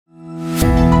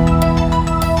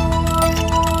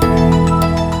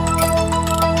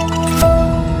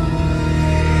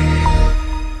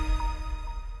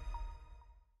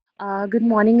Good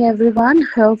morning, everyone.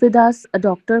 Here with us,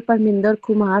 Dr. Parminder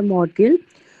Kumar Modgil,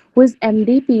 who is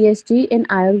MD PhD in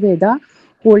Ayurveda,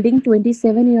 holding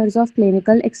 27 years of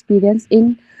clinical experience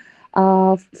in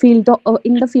the field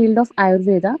of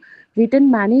Ayurveda, written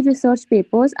many research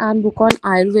papers and book on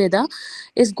Ayurveda,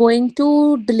 is going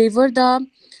to deliver the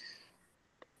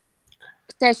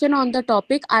session on the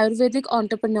topic Ayurvedic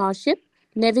Entrepreneurship,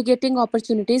 navigating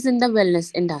opportunities in the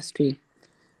wellness industry.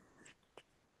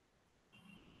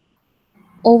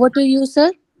 Over to you,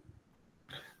 sir.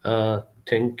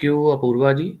 Thank you,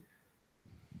 Apurva ji.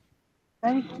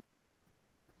 Thank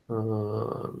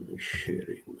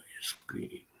Sharing my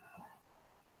screen.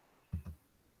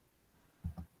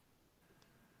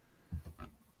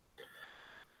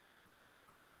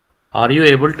 Are you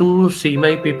able to see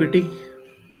my PPT?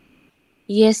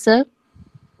 Yes, sir.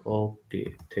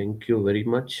 Okay, thank you very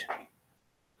much.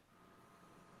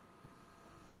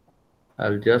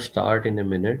 I'll just start in a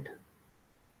minute.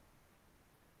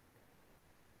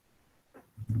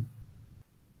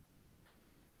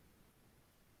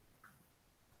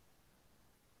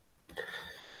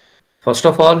 First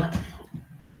of all,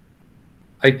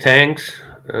 I thanks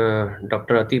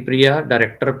Dr. Atipriya,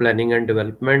 Director Planning and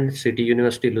Development, City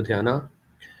University, Ludhiana,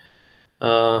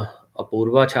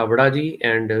 Apurva Chavda ji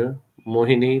and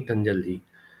Mohini Dhanjal ji,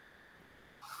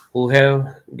 who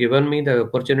have given me the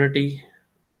opportunity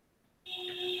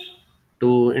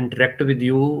to interact with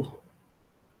you.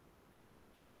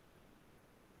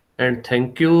 And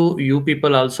thank you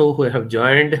people also who have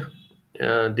joined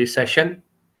this session.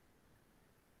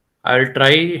 I'll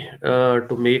try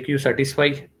to make you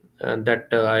satisfied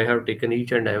that I have taken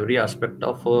each and every aspect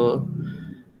of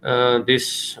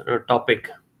this topic.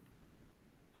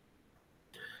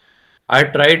 I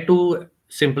try to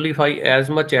simplify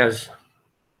as much as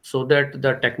so that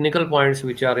the technical points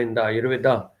which are in the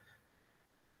Ayurveda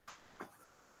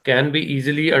can be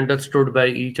easily understood by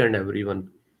each and everyone.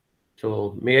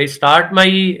 So may I start my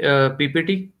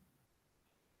PPT?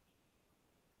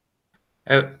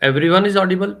 Everyone is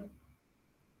audible?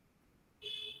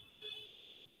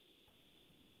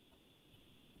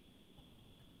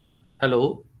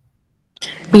 Hello?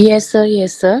 Yes, sir.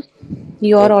 Yes, sir.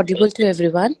 You are Okay. audible to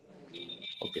everyone.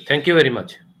 Okay. Thank you very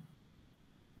much.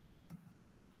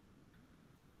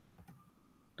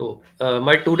 So,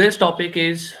 my today's topic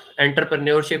is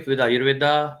entrepreneurship with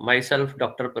Ayurveda. Myself,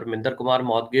 Dr. Parminder Kumar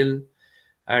Modgil.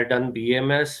 I had done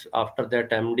BMS, after that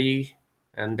MD,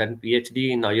 and then PhD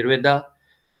in Ayurveda.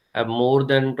 I have more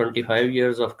than 25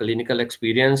 years of clinical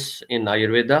experience in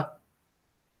Ayurveda.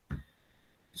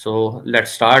 So,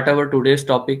 let's start our today's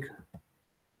topic.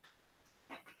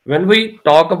 When we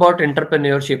talk about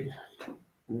entrepreneurship,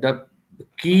 the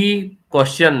key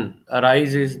question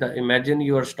arises that imagine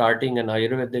you are starting an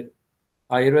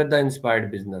Ayurveda inspired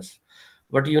business.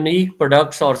 What unique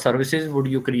products or services would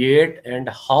you create, and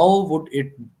how would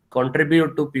it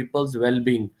contribute to people's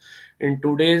well-being in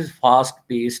today's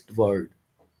fast-paced world?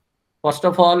 First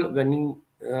of all, when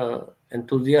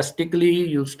enthusiastically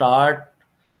you start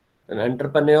an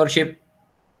entrepreneurship,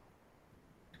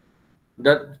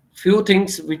 the few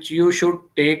things which you should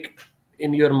take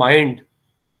in your mind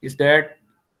is that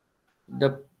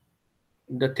the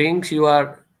the things you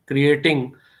are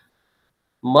creating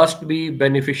must be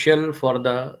beneficial for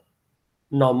the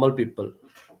normal people.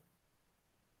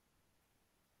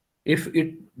 If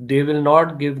it they will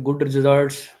not give good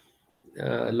results,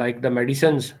 like the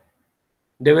medicines,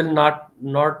 they will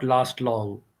not last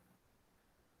long.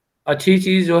 अच्छी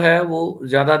चीज जो है वो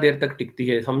ज्यादा देर तक टिकती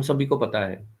है, हम सभी को पता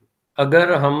है.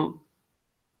 अगर हम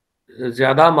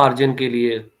ज्यादा मार्जिन के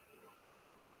लिए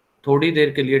थोड़ी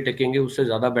देर के लिए टिकेंगे, उससे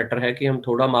ज्यादा बेटर है कि हम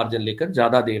थोड़ा मार्जिन लेकर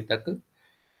ज्यादा देर तक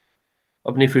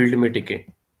अपनी फील्ड में टिके.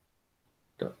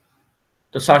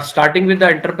 So starting with the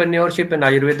entrepreneurship in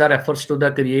Ayurveda refers to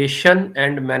the creation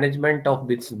and management of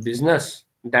business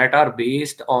that are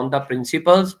based on the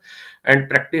principles and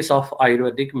practice of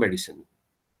Ayurvedic medicine.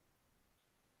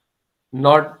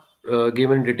 Not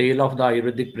given detail of the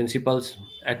Ayurvedic principles.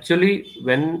 Actually,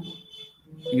 when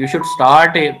you should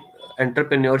start a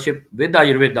entrepreneurship with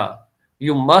Ayurveda,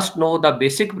 you must know the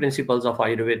basic principles of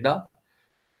Ayurveda.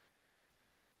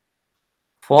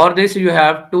 For this, you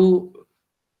have to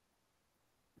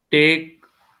take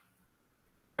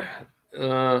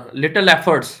little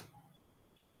efforts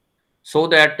so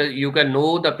that you can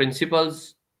know the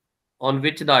principles on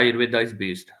which the Ayurveda is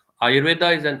based.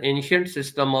 Ayurveda is an ancient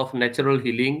system of natural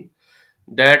healing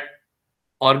that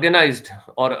organized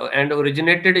and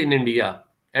originated in India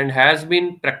and has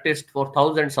been practiced for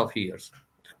thousands of years.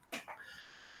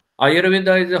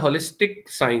 Ayurveda is a holistic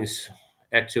science,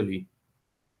 actually,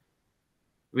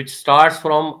 which starts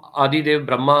from Adidev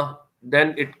Brahma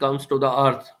then it comes to the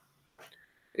earth.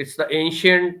 It's the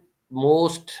ancient,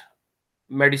 most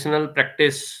medicinal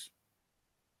practice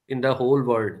in the whole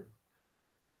world.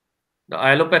 The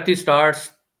allopathy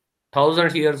starts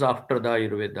thousands years after the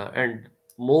Ayurveda, and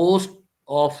most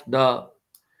of the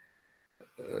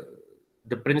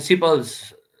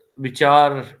principles which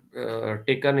are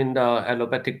taken in the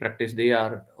allopathic practice, they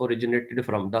are originated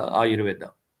from the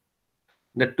Ayurveda.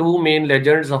 The two main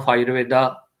legends of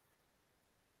Ayurveda,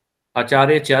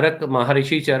 Acharya Charak,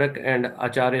 Maharishi Charak, and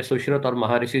Acharya Sushrut or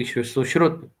Maharishi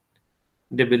Sushrut,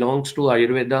 they belongs to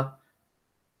Ayurveda.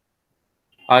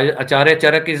 Acharya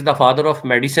Charak is the father of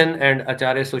medicine, and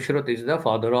Acharya Sushrut is the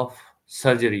father of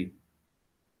surgery.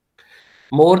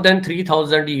 More than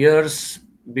 3000 years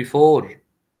before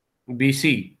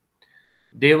BC,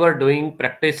 they were doing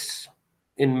practice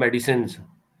in medicines.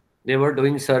 They were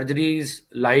doing surgeries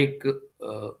like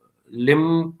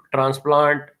limb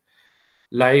transplant,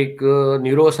 like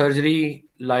neurosurgery,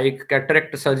 like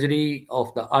cataract surgery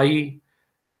of the eye.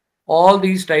 All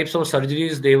these types of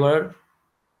surgeries they were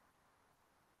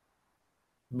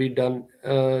be done.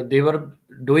 They were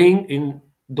doing in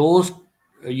those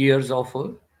years of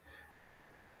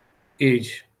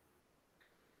age.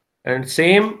 And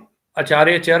same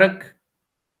Acharya Charak,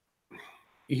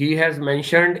 he has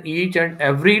mentioned each and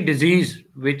every disease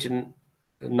which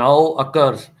now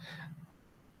occurs,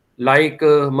 like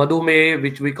madhume,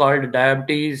 which we called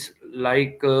diabetes,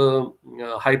 like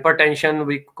hypertension,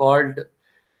 we called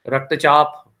raktachap,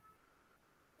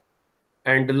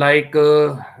 and like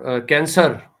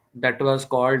cancer, that was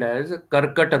called as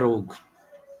karkat rog.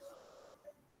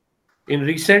 In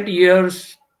recent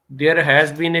years, there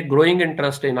has been a growing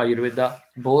interest in Ayurveda,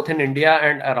 both in India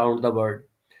and around the world.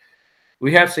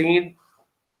 We have seen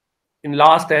in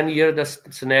last 10 years,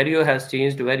 the scenario has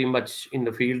changed very much in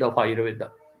the field of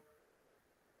Ayurveda.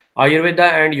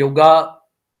 Ayurveda and yoga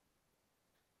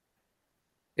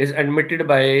is admitted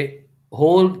by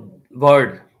whole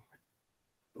world.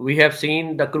 We have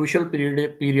seen the crucial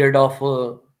period of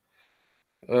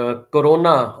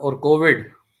corona or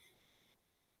COVID.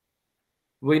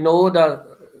 We know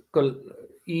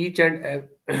each and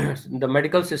the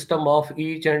medical system of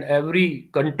each and every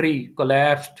country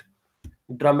collapsed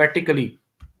dramatically,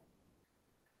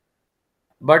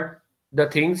 but the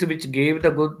things which gave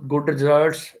the good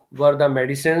results were the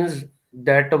medicines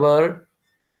that were,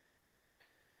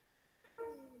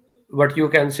 what you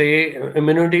can say,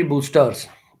 immunity boosters,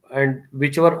 and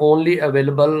which were only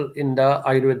available in the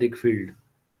Ayurvedic field.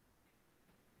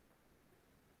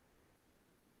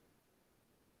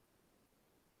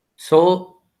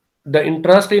 So the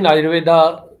interest in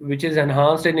Ayurveda, which is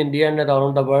enhanced in India and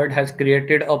around the world, has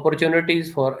created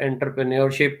opportunities for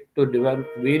entrepreneurship to develop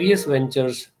various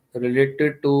ventures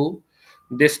related to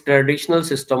this traditional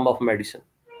system of medicine.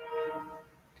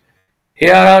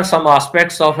 Here are some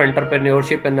aspects of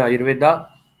entrepreneurship in Ayurveda.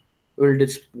 We'll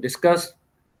discuss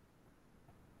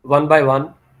one by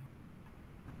one.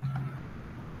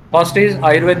 First is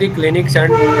Ayurvedic clinics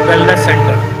and wellness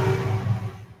center.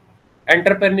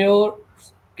 Entrepreneurs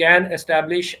can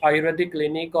establish Ayurvedic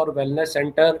clinic or wellness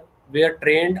center where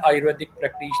trained Ayurvedic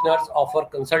practitioners offer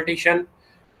consultation,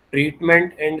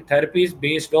 treatment, and therapies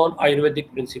based on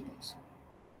Ayurvedic principles.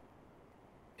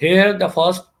 Here, the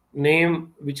first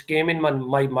name which came in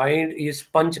my mind is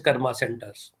Panchkarma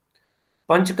centers.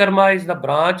 Panchkarma is the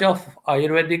branch of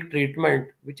Ayurvedic treatment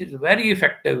which is very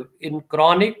effective in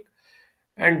chronic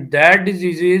and that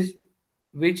diseases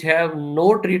which have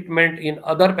no treatment in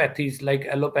other pathies like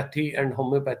allopathy and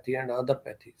homeopathy and other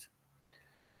pathies.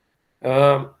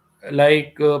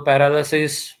 Like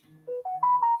paralysis,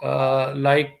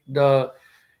 like the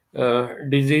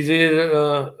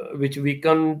diseases which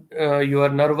weaken your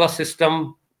nervous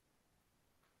system.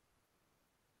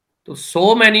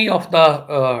 So many of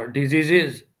the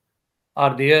diseases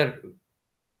are there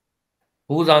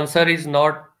whose answer is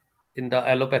not in the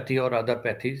allopathy or other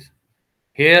pathies.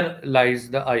 Here lies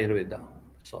the Ayurveda.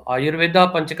 So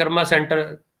Ayurveda Panchakarma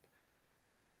Center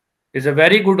is a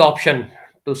very good option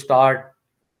to start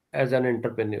as an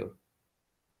entrepreneur.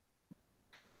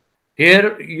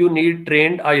 Here you need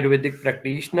trained Ayurvedic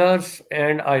practitioners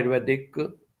and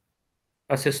Ayurvedic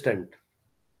assistant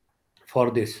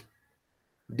for this.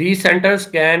 These centers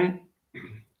can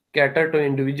cater to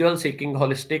individuals seeking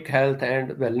holistic health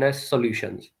and wellness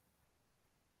solutions.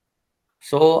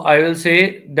 So I will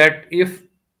say that if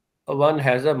one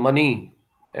has a money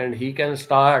and he can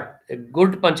start a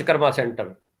good Panchakarma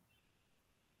center,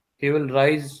 he will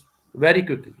rise very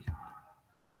quickly.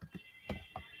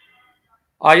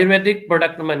 Ayurvedic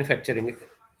product manufacturing.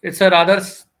 It's a rather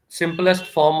simplest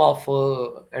form of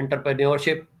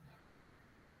entrepreneurship.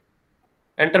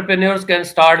 Entrepreneurs can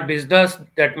start business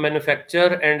that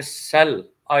manufacture and sell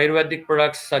Ayurvedic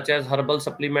products such as herbal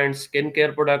supplements,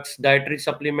 skincare products, dietary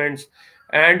supplements,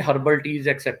 and herbal teas,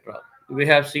 etc. We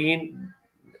have seen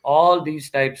all these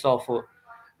types of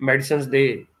medicines,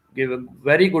 they give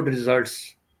very good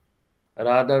results.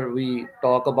 Rather, we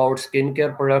talk about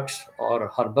skincare products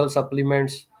or herbal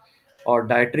supplements or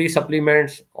dietary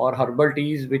supplements or herbal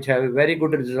teas, which have a very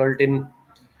good result in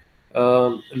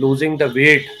losing the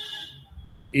weight.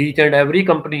 Each and every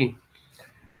company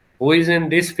who is in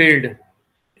this field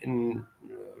in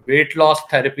weight loss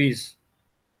therapies,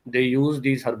 they use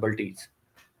these herbal teas.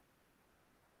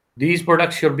 These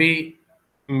products should be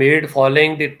made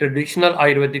following the traditional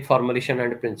Ayurvedic formulation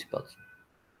and principles.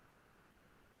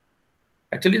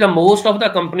 Actually, the most of the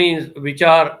companies which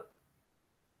are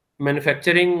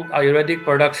manufacturing Ayurvedic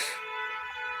products,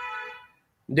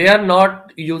 they are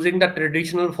not using the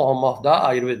traditional form of the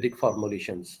Ayurvedic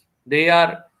formulations. They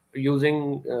are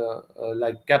using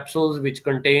like capsules which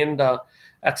contain the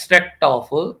extract of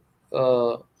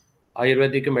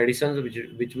Ayurvedic medicines,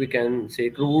 which we can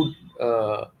say crude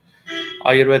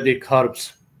Ayurvedic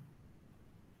herbs.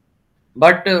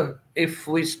 But if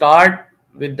we start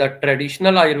with the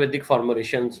traditional Ayurvedic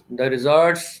formulations, the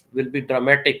results will be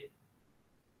dramatic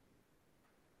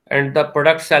and the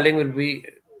product selling will be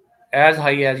as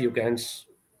high as you can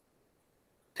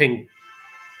think.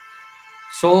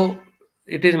 So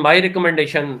it is my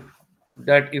recommendation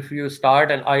that if you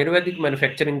start an Ayurvedic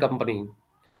manufacturing company,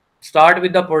 start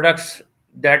with the products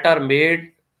that are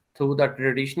made through the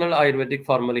traditional Ayurvedic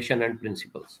formulation and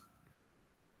principles.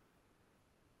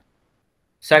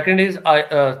 Third is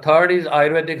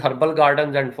Ayurvedic herbal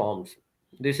gardens and farms.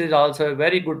 This is also a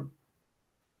very good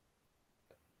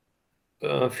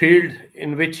field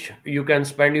in which you can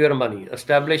spend your money.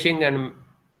 Establishing and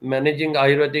managing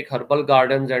Ayurvedic herbal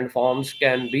gardens and farms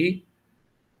can be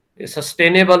a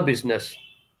sustainable business.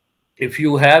 If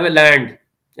you have a land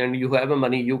and you have a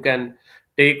money, you can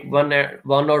take one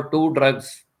or two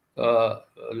drugs uh,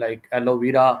 like aloe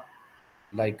vera,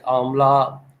 like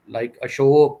amla, like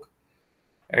ashok,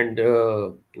 and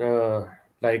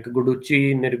like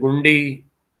guduchi, nirgundi,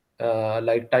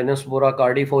 like Tinospora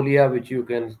cardifolia, which you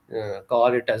can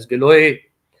call it as giloy.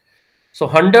 So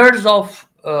hundreds of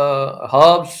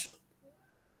herbs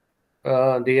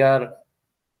they are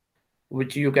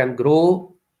which you can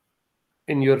grow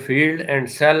in your field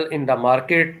and sell in the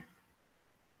market.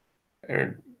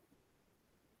 And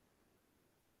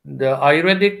the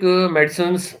Ayurvedic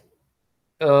medicines,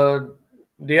 uh,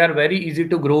 they are very easy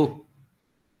to grow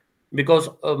because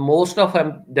most of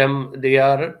them they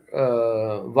are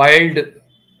wild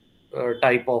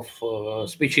type of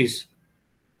species,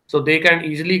 so they can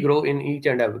easily grow in each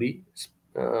and every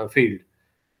field.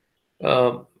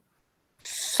 Uh,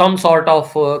 some sort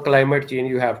of climate change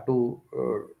you have to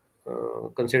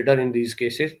consider in these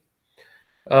cases,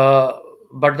 uh,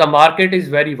 but the market is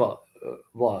very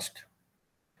vast.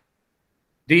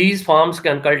 These farms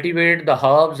can cultivate the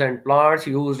herbs and plants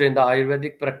used in the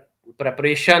Ayurvedic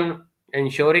preparation,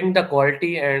 ensuring the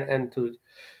quality and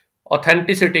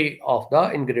authenticity of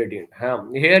the ingredient.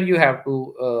 Here you have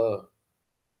to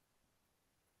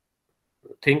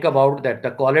think about that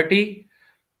the quality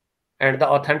and the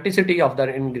authenticity of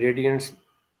the ingredients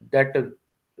that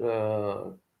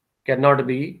cannot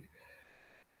be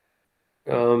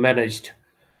managed.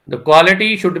 The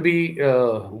quality should be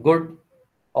good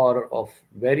or of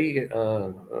very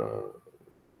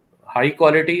high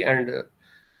quality, and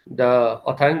the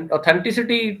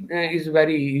authenticity is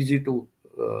very easy to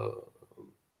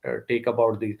take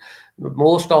about these.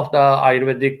 Most of the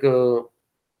Ayurvedic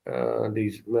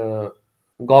these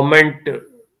government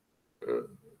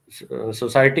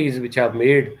societies which have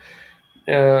made,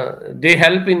 they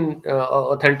help in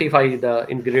authentify the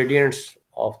ingredients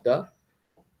of the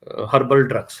herbal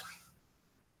drugs.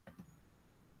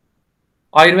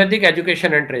 Ayurvedic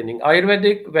education and training.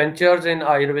 Ayurvedic ventures in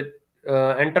Ayurveda,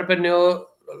 entrepreneur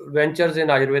ventures in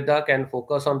Ayurveda can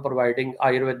focus on providing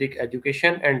Ayurvedic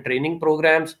education and training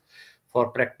programs for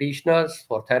practitioners,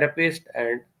 for therapists,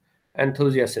 and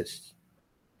enthusiasts.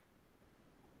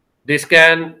 This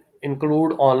can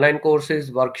include online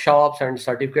courses, workshops, and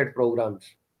certificate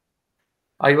programs.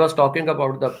 I was talking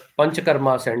about the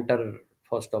Panchakarma Center,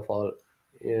 first of all,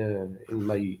 in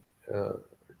my uh,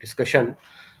 discussion.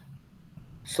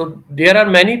 So there are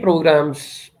many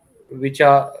programs which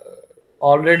are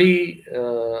already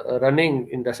running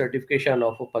in the certification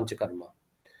of Panchakarma.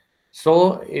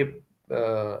 So if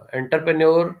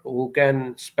entrepreneur who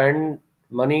can spend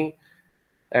money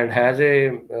and has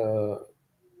a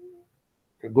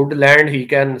good land, he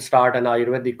can start an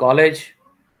Ayurvedic college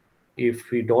If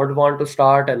he don't want to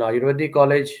start an Ayurvedic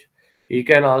college, he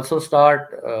can also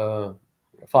start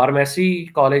pharmacy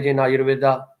college in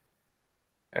Ayurveda,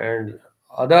 and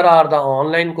other are the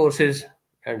online courses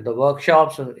and the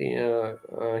workshops.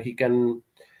 He can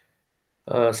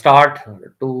start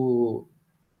to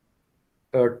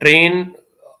train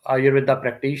Ayurveda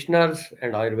practitioners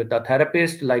and Ayurveda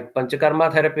therapists like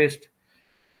Panchakarma therapist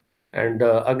and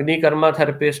Agni Karma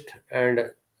therapist and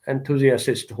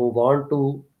enthusiasts who want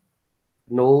to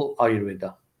know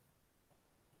Ayurveda.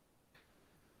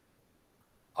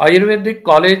 Ayurvedic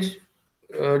college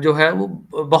जो है वो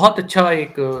बहुत अच्छा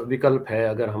एक विकल्प है।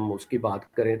 अगर हम उसकी बात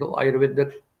करें तो आयुर्वेदिक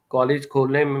कॉलेज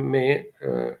खोलने में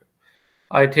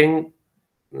I think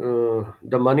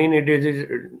the money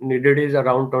needed is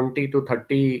around 20 to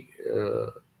 30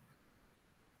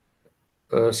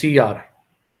 CR,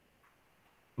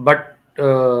 but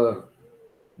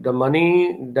the money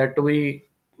that we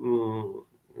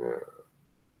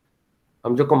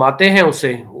हम जो कमाते हैं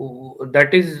उससे,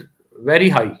 that is very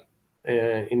high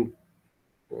in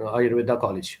Ayurveda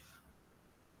college,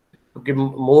 क्योंकि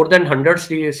more than 100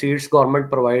 seats government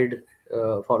provide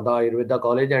for the Ayurveda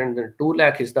college, and 2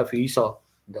 lakh is the fees of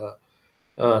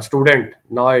the student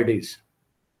nowadays.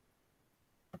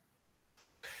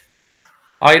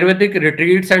 Ayurvedic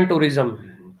retreats and tourism.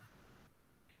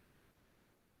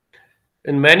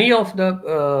 In many of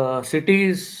the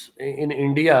cities in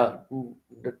India,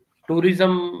 the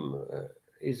tourism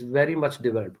is very much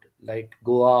developed, like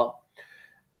Goa,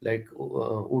 like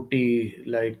Uti,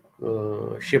 like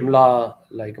Shimla,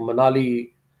 like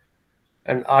Manali,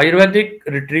 and Ayurvedic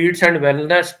retreats and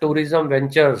wellness tourism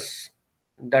ventures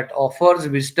that offers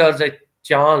visitors a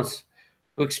chance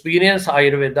to experience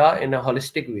Ayurveda in a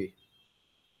holistic way.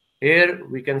 Here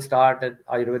we can start an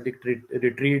Ayurvedic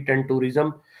retreat and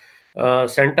tourism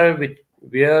center,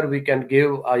 where we can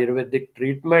give Ayurvedic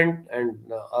treatment and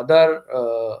other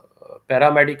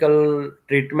paramedical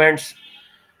treatments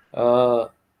uh,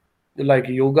 like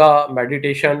yoga,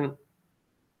 meditation,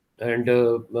 and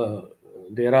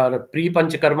there are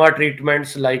pre-panchakarma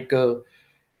treatments like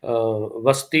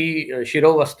Vasti,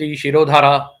 Shiro Vasti,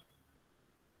 Shirodhara.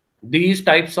 These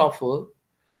types of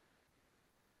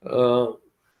uh,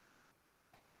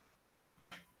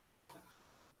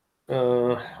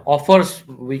 offers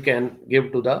we can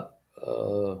give to the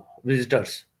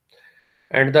visitors,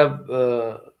 and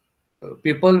the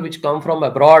people which come from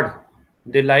abroad,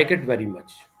 they like it very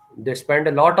much. They spend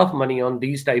a lot of money on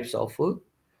these types of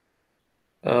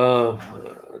uh,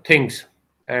 things.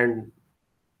 And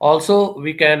also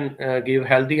we can give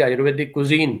healthy Ayurvedic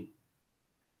cuisine.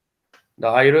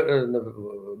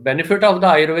 The benefit of the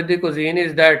Ayurvedic cuisine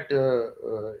is that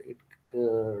it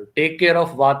take care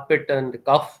of Vat, Pit, and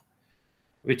Kaph,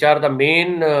 which are the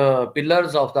main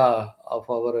pillars of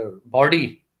our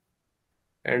body.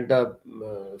 And the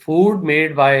food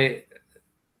made by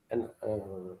an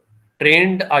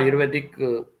trained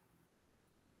Ayurvedic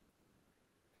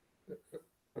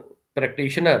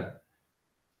practitioner,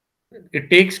 it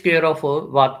takes care of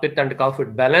Vat, Pitta, and Kapha.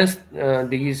 It balance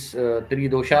these three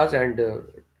doshas and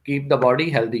keep the body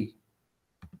healthy.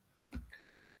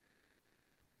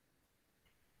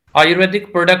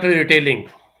 Ayurvedic product retailing.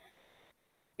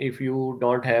 If you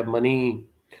don't have money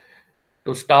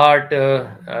to start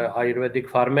Ayurvedic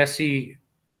pharmacy,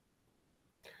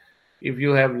 if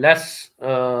you have less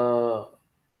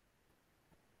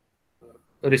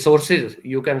resources,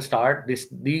 you can start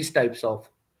these types of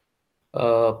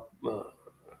uh, uh,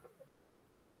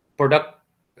 product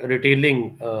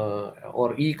retailing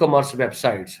or e-commerce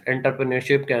websites.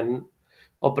 Entrepreneurship can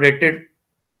operate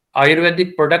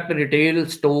Ayurvedic product retail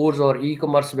stores or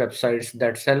e-commerce websites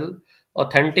that sell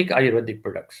authentic Ayurvedic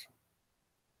products.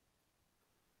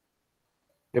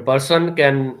 A person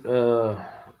can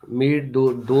meet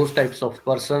those types of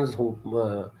persons who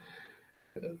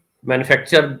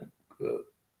manufacture uh,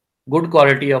 good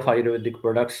quality of Ayurvedic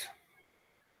products,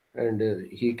 and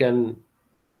he can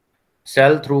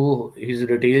sell through his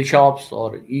retail shops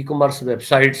or e-commerce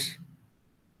websites.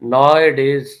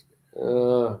 Nowadays,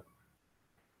 there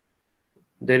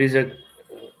is a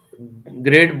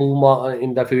great boom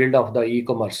in the field of the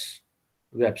e-commerce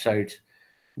websites.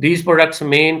 These products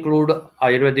may include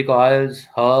Ayurvedic oils,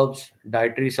 herbs,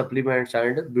 dietary supplements,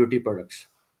 and beauty products.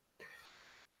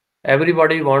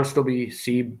 Everybody wants to be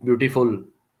see beautiful.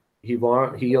 He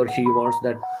or she wants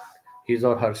that his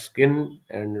or her skin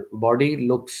and body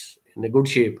looks in a good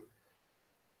shape.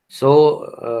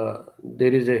 So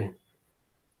there is a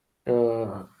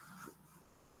uh,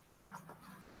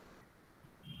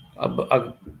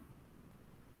 a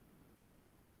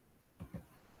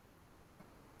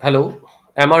hello.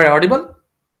 Am I audible?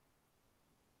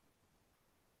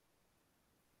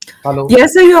 Hello.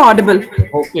 Yes, sir, you're audible.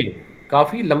 Okay.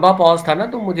 काफी लंबा pause था ना,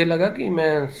 तो मुझे लगा कि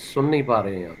मैं सुन नहीं पा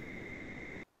रहे हैं।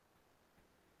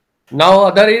 Now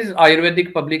other is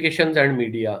Ayurvedic publications and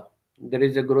media. There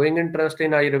is a growing interest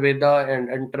in Ayurveda,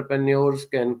 and entrepreneurs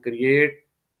can create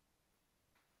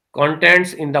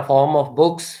contents in the form of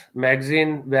books,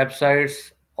 magazine, websites,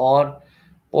 or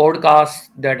podcasts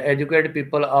that educate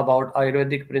people about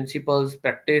Ayurvedic principles,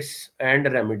 practice,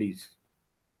 and remedies.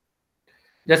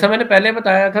 जैसा मैंने पहले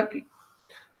बताया था कि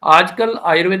आजकल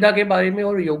आयुर्वेदा के बारे में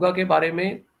और योगा के बारे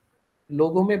में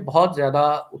लोगों में बहुत ज़्यादा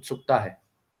उत्सुकता है.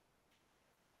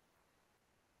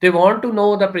 They want to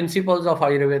know the principles of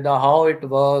Ayurveda, how it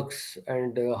works,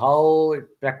 and how it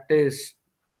practiced,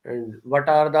 and what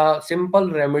are the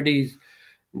simple remedies,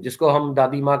 जिसको हम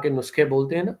दादी माँ के नुस्खे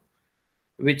बोलते हैं ना,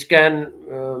 which can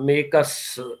make us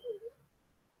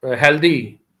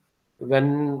healthy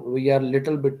when we are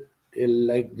little bit ill,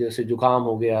 like जैसे जुकाम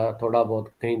हो गया, थोड़ा बहुत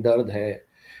कहीं दर्द है,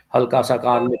 हल्का सा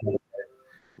कान में दर्द है,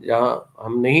 जहाँ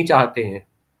हम नहीं चाहते हैं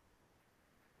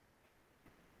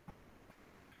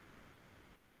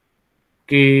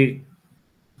कि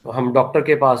हम डॉक्टर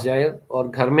के पास जाएं और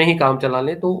घर में ही काम चला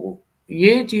लें. तो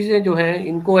ये चीज़ें जो हैं,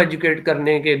 इनको एजुकेट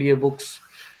करने के लिए बुक्स,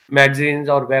 मैगजीन्स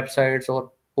और वेबसाइट्स और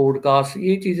पॉडकास्ट,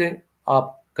 ये चीज़ें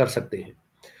आप कर सकते हैं,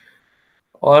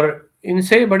 और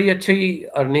इनसे बड़ी अच्छी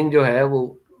अर्निंग जो है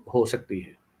वो हो सकती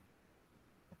है.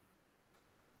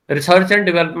 Research and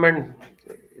development,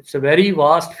 it's a very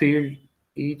vast field.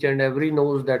 Each and every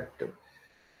knows that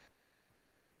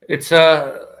it's a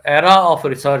era of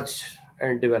research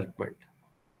and development.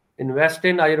 Invest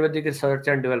in Ayurvedic research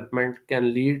and development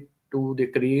can lead to the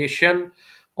creation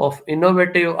of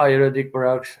innovative Ayurvedic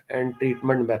products and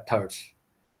treatment methods.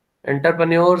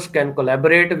 Entrepreneurs can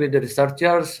collaborate with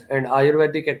researchers and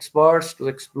Ayurvedic experts to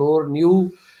explore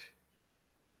new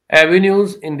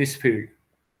avenues in this field.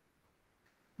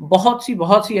 बहुत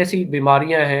सी ऐसी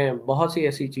बीमारियां हैं, बहुत सी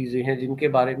ऐसी चीज़ें हैं जिनके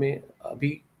बारे में अभी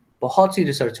बहुत सी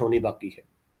रिसर्च होनी बाकी है.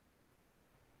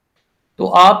 तो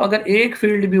आप अगर एक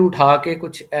फील्ड भी उठा के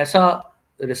कुछ ऐसा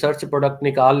रिसर्च प्रोडक्ट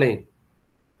निकाल लें,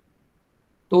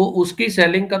 तो उसकी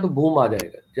सेलिंग का तो बूम आ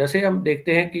जाएगा. जैसे हम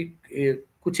देखते हैं कि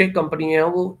कुछ एक कंपनियां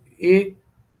हैं, वो एक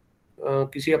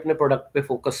किसी अपने प्रोडक्ट पे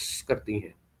फोकस करती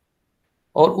हैं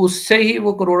और उससे ही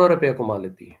वो करोड़ों रुपए कमा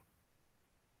लेती हैं.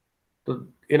 तो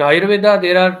इन Ayurveda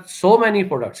there are so many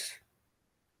products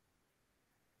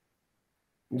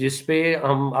जिसपे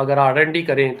हम अगर R&D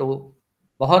करें तो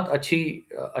बहुत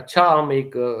अच्छा हम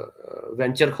एक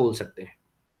वेंचर खोल सकते हैं.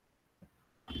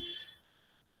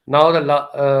 Now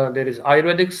there is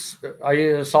Ayurvedic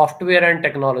software and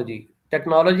technology.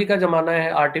 Technology का जमाना है.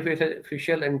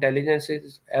 Artificial intelligence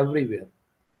is everywhere,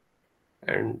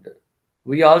 and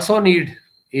we also need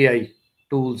AI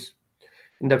tools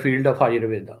in the field of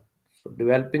Ayurveda. So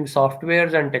developing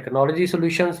softwares and technology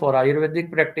solutions for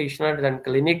Ayurvedic practitioners and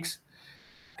clinics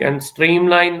can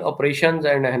streamline operations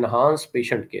and enhance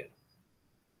patient care.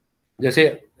 जैसे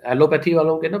allopathy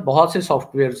वालों के ना बहुत से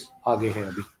softwares आगे हैं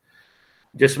अभी,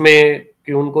 जिसमें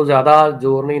कि उनको ज़्यादा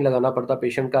जोर नहीं लगाना पड़ता.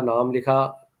 पेशेंट का नाम लिखा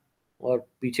और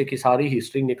पीछे की सारी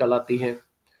हिस्ट्री निकल आती है,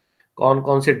 कौन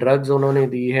कौन से ड्रग्स उन्होंने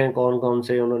दी हैं, कौन कौन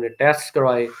से उन्होंने टेस्ट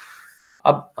करवाए.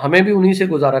 अब हमें भी उन्हीं से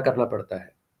गुजारा करना पड़ता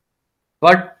है.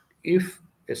 But if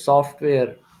a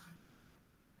software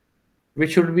which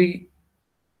should be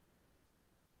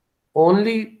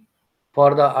only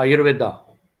for the Ayurveda,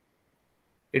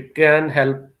 it can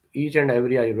help each and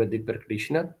every Ayurvedic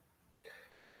practitioner.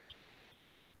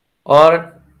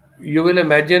 Or you will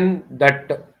imagine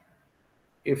that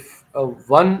if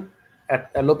one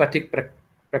allopathic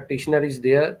practitioner is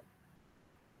there,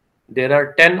 there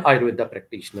are 10 Ayurveda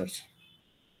practitioners.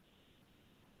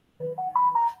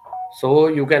 So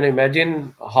you can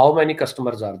imagine how many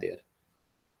customers are there.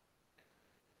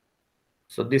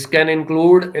 So this can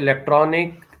include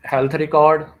electronic health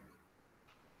record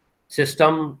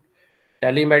system,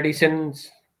 telemedicine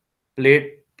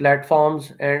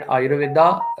platforms, and Ayurveda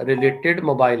related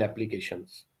mobile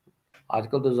applications.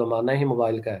 आजकल तो ज़माना ही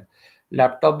mobile का है.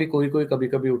 Laptop भी कोई कोई कभी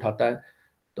कभी उठाता है.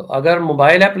 तो अगर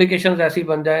मोबाइल एप्लीकेशंस ऐसी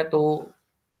बन जाए तो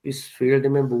इस फील्ड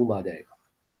में बूम आ जाएगा.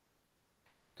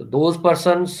 तो those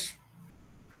persons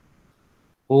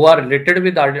who are related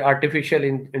with artificial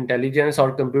intelligence or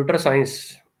computer science,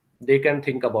 they can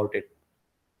think about it.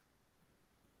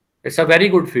 It's a very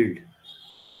good field.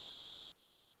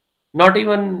 Not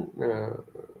even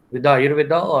with the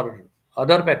Ayurveda or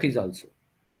other pathies also.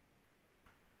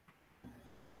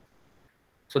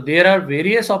 So there are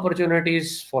various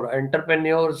opportunities for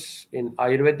entrepreneurs in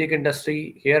Ayurvedic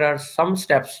industry. Here are some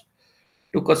steps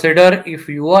to consider if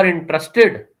you are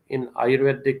interested in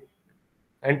Ayurvedic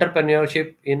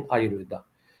entrepreneurship in Ayurveda.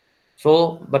 सो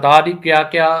बता दी क्या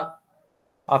क्या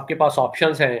आपके पास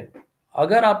options हैं।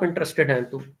 अगर आप interested हैं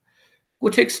तो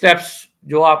कुछ एक स्टेप्स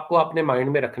जो आपको अपने माइंड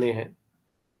में रखने हैं,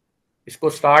 इसको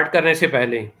स्टार्ट करने से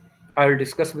पहले I will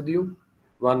discuss with you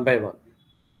one by one.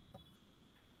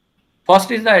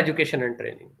 First is the education and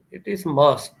training. It is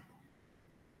must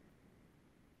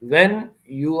when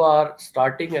you are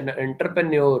starting an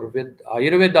entrepreneur with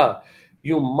Ayurveda,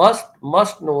 you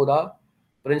must know the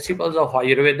principles of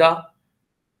Ayurveda,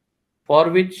 for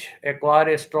which acquire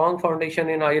a strong foundation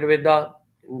in Ayurveda.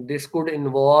 This could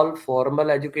involve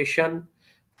formal education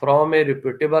from a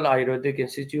reputable Ayurvedic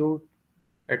institute,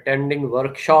 attending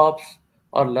workshops,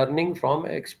 or learning from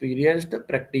experienced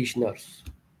practitioners.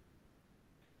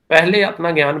 पहले अपना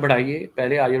ज्ञान बढ़ाइए,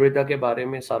 पहले आयुर्वेदा के बारे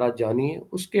में सारा जानिए,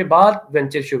 उसके बाद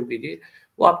वेंचर शुरू कीजिए।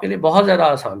 वो आपके लिए बहुत ज़्यादा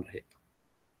आसान रहेगा।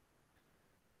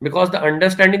 Because the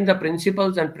understanding the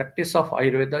principles and practice of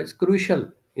Ayurveda is crucial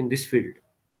in this field.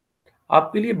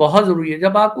 आपके लिए बहुत ज़रूरी है।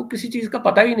 जब आपको किसी चीज़ का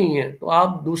पता ही नहीं है तो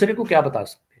आप दूसरे को क्या बता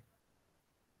सकते हैं?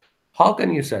 How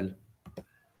can you cell?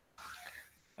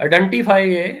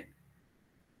 Identify A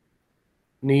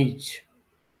नीच।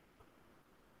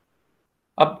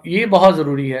 अब ये बहुत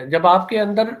ज़रूरी है। जब आपके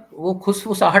अंदर वो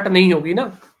खुशफुसाहट नहीं होगी ना,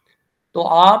 तो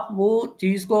आप वो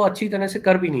चीज़ को अच्छी तरह से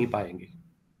कर भी नहीं पाएंगे।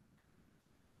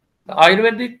 The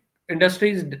Ayurvedic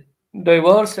industry is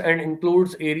diverse and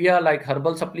includes area like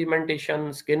herbal supplementation,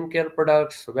 skincare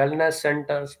products, wellness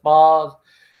centers, spas,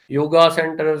 yoga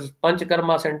centers,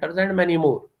 panchakarma centers, and many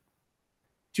more.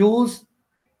 Choose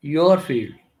your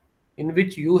field in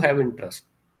which you have interest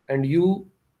and you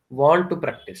want to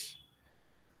practice.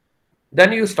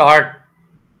 Then you start.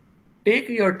 Take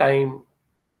your time,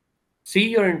 see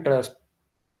your interest,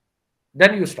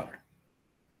 then you start.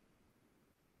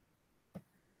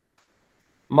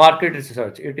 Market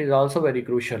research, it is also very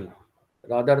crucial.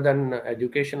 Rather than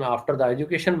education, after the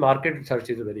education, market research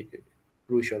is very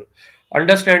crucial.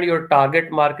 Understand your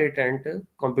target market and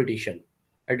competition.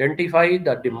 Identify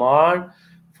the demand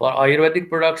for Ayurvedic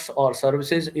products or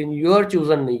services in your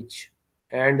chosen niche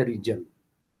and region.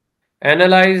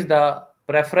 Analyze the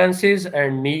preferences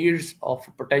and needs of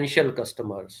potential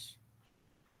customers.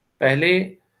 पहले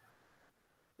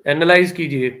analyse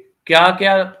कीजिए क्या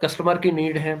क्या customer की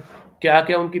need है, क्या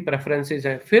क्या उनकी preferences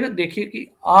हैं, फिर देखिए कि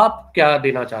आप क्या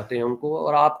देना चाहते हैं उनको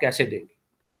और आप कैसे देंगे।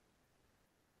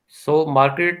 सो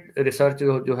मार्केट रिसर्च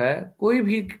जो है, कोई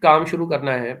भी काम शुरू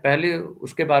करना है पहले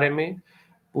उसके बारे में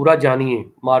पूरा जानिए,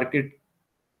 मार्केट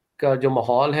का जो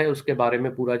माहौल है उसके बारे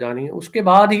में पूरा जानिए, उसके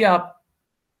बाद ही आप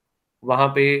वहाँ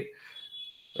पे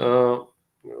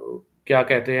क्या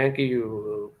कहते हैं कि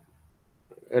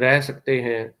रह सकते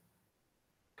हैं,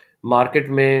 मार्केट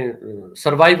में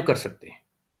सरवाइव कर सकते हैं।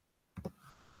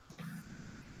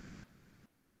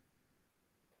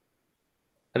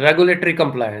 Regulatory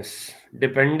compliance.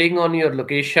 Depending on your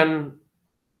location,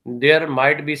 there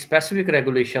might be specific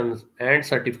regulations and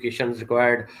certifications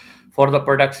required for the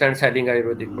products and selling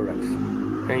Ayurvedic products.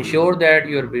 Ensure that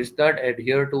your business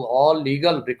adhere to all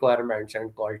legal requirements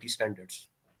and quality standards.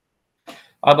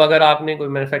 अब अगर आपने कोई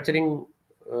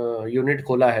manufacturing unit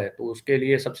खोला है तो उसके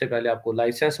लिए सबसे पहले आपको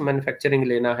लाइसेंस मैन्युफैक्चरिंग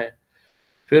लेना है,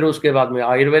 फिर उसके बाद में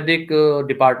आयुर्वेदिक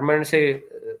डिपार्टमेंट से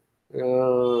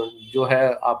जो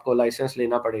है आपको लाइसेंस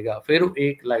लेना पड़ेगा। फिर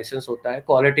एक लाइसेंस होता है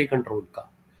क्वालिटी कंट्रोल का,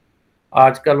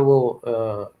 आजकल वो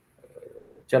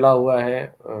चला हुआ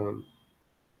है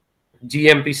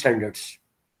जीएमपी स्टैंडर्ड्स,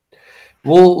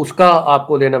 वो उसका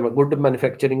आपको लेना है, गुड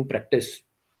मैन्युफैक्चरिंग प्रैक्टिस।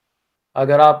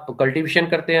 अगर आप कल्टीवेशन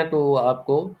करते हैं तो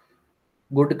आपको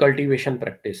गुड कल्टीवेशन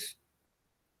प्रैक्टिस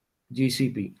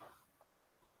जीसीपी,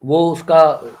 वो उसका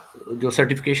जो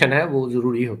सर्टिफिकेशन है वो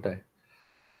ज़रूरी होता है।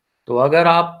 तो अगर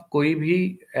आप कोई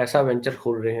भी ऐसा वेंचर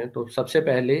खोल रहे हैं तो सबसे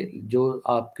पहले जो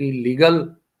आपकी लीगल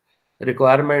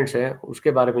रिक्वायरमेंट्स हैं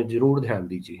उसके बारे में ज़रूर ध्यान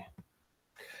दीजिए।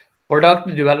 प्रोडक्ट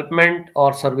डेवलपमेंट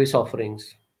और सर्विस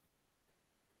ऑफरिंग्स।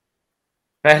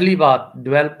 पहली बात,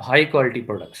 डेवलप हाई क्वालिटी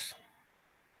प्रोडक्ट्स,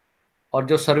 और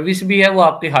जो सर्विस भी है वो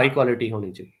आपकी हाई क्वालिटी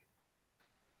होनी चाहिए।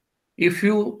 If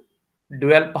you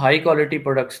develop high quality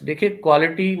products, देखिए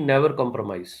क्वालिटी नेवर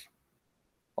कॉम्प्रोमाइज,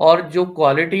 और जो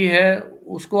क्वालिटी है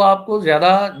उसको आपको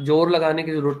ज़्यादा जोर लगाने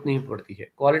की ज़रूरत नहीं पड़ती है,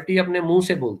 क्वालिटी अपने मुंह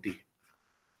से बोलती है।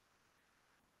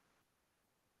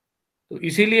 तो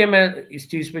इसीलिए मैं इस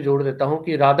चीज़ पे जोड़ देता हूँ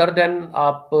कि रादर देन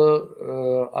आप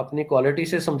अपनी क्वालिटी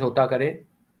से समझौता करें,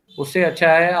 उससे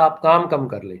अच्छा है आप काम कम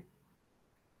कर लें।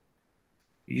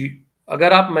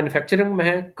 अगर आप मैन्युफैक्चरिंग में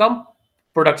हैं, कम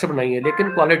प्रोडक्ट्स बनाइए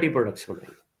लेकिन क्वालिटी प्रोडक्ट्स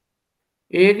बनाइए।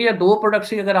 एक या दो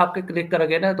प्रोडक्ट्स ही अगर आपके क्लिक कर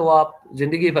गए ना तो आप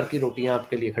जिंदगी भर की रोटियां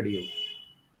आपके लिए खड़ी होगी।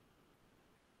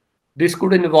 This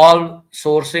could involve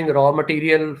sourcing raw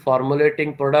material,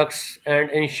 formulating products, and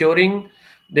ensuring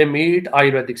they meet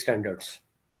Ayurvedic standards.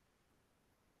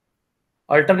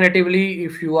 Alternatively,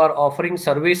 if you are offering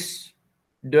service,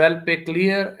 develop a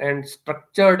clear and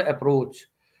structured approach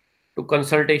to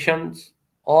consultations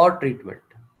or treatment.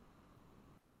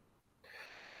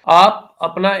 आप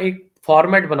अपना एक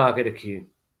फॉर्मेट बना के रखिए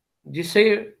जिससे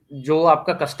जो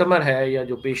आपका customer है या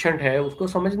जो पेशेंट है उसको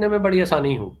समझने में बड़ी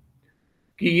आसानी हो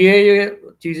कि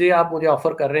ये चीज़ें आप मुझे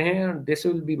ऑफर कर रहे हैं, this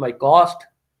will be my cost.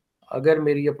 अगर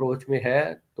मेरी अप्रोच में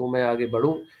है तो मैं आगे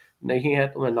बढ़ूं, नहीं है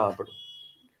तो मैं ना बढ़ूं।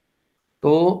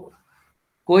 तो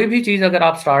कोई भी चीज़ अगर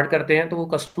आप स्टार्ट करते हैं तो वो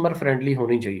कस्टमर फ्रेंडली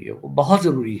होनी चाहिए, वो बहुत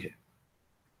ज़रूरी है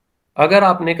अगर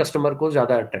आपने कस्टमर को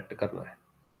ज़्यादा अट्रैक्ट करना है।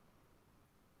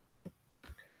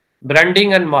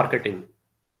 ब्रांडिंग एंड मार्केटिंग,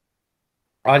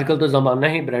 आजकल तो ज़माना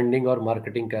ही ब्रांडिंग और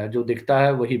मार्केटिंग का है, जो दिखता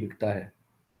है वही बिकता है।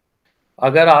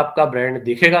 अगर आपका ब्रांड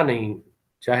दिखेगा नहीं,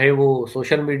 चाहे वो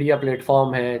सोशल मीडिया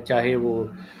प्लेटफॉर्म है, चाहे वो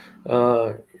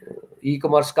ई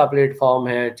कॉमर्स का प्लेटफॉर्म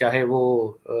है, चाहे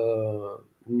वो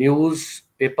न्यूज़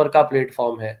पेपर का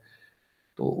प्लेटफॉर्म है,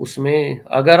 तो उसमें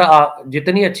अगर आप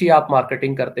जितनी अच्छी आप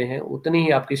मार्केटिंग करते हैं उतनी ही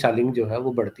आपकी सेलिंग जो है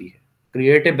वो बढ़ती है।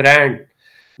 Create a brand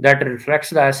that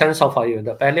reflects the essence of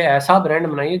Ayurveda. पहले ऐसा ब्रांड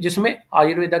बनाइए जिसमें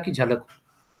आयुर्वेदा की झलक हो,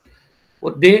 वो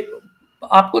दे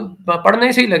आपको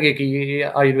पढ़ने से ही लगे कि ये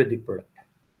आयुर्वेदिक प्रोडक्ट।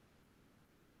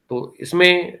 तो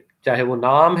इसमें चाहे वो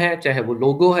नाम है, चाहे वो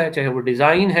लोगो है, चाहे वो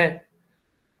डिजाइन है,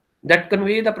 that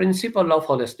convey the principle of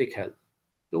holistic health.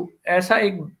 तो ऐसा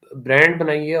एक ब्रांड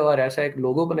बनाइए और ऐसा एक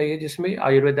लोगो बनाइए जिसमें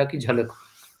आयुर्वेदा की झलक।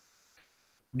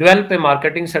 Develop a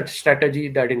marketing strategy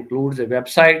that includes A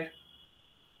website,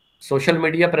 social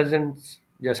media presence,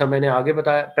 जैसा मैंने आगे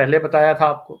बताया, पहले बताया था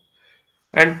आपको,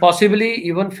 and possibly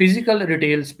even physical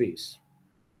retail space.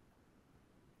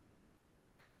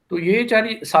 तो ये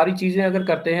सारी चीजें अगर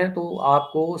करते हैं तो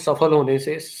आपको सफल होने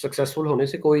से, सक्सेसफुल होने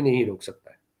से कोई नहीं रोक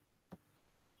सकता है।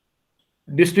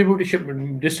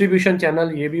 डिस्ट्रीब्यूशन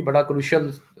चैनल, ये भी बड़ा क्रूशियल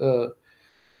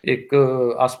एक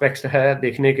एस्पेक्ट है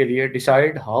देखने के लिए।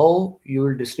 Decide how you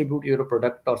will distribute your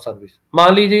product और सर्विस।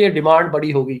 मान लीजिए ये डिमांड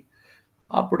बड़ी होगी,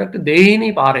 आप प्रोडक्ट दे ही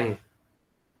नहीं पा रहे हैं,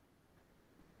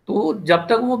 तो जब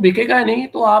तक वो बिकेगा नहीं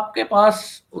तो आपके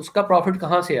पास उसका प्रॉफिट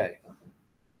कहाँ से आएगा।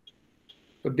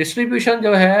 तो डिस्ट्रीब्यूशन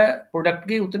जो है प्रोडक्ट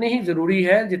की उतनी ही जरूरी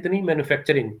है जितनी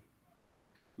मैन्युफैक्चरिंग।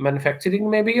 मैन्युफैक्चरिंग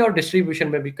में भी और डिस्ट्रीब्यूशन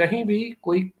में भी कहीं भी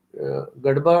कोई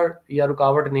गड़बड़ या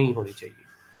रुकावट नहीं होनी चाहिए।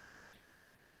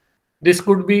 This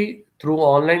could be through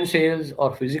online sales or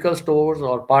physical stores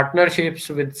or partnerships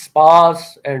with spas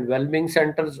and well-being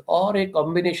centers or a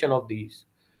combination of these।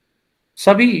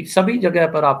 सभी सभी जगह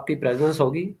पर आपकी प्रेजेंस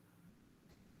होगी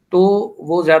तो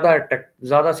वो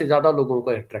ज्यादा से ज्यादा लोगों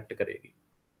को अट्रैक्ट करेगी।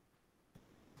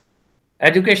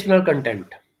 Educational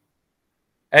content,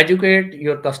 educate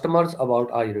your customers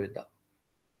about Ayurveda.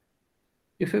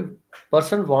 If a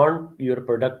person want your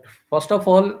product, first of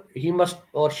all he must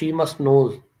or she must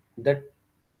knows that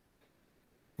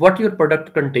what your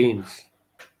product contains.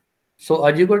 So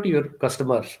educate your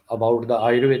customers about the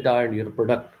Ayurveda and your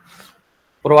product.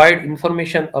 Provide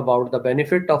information about the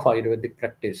benefit of Ayurvedic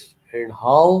practice and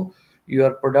how your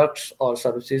products or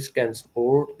services can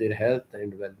support their health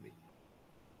and well-being.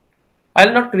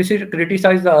 I'll not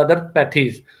criticize the other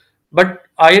pathies, but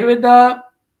Ayurveda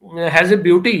has a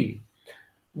beauty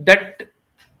that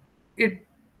it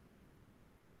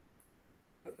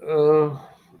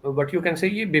what you can say,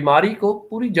 ये बीमारी को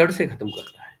पूरी जड़ से खत्म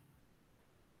करता है।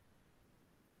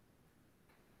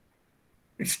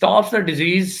 It stops the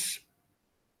disease.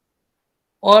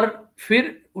 और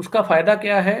फिर उसका फायदा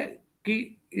क्या है कि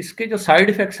इसके जो साइड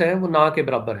इफेक्ट्स हैं वो ना के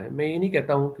बराबर हैं। मैं ये नहीं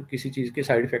कहता हूँ कि किसी चीज के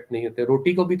साइड इफेक्ट नहीं होते,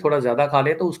 रोटी को भी थोड़ा ज्यादा खा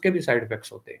ले तो उसके भी साइड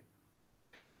इफेक्ट्स होते हैं।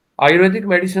 आयुर्वेदिक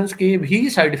मेडिसिन के भी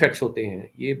साइड इफेक्ट्स होते हैं।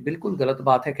 ये बिल्कुल गलत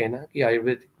बात है कहना कि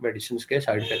आयुर्वेदिक मेडिसिन के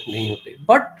साइड इफेक्ट नहीं होते,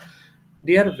 but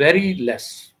they are very less,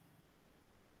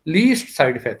 least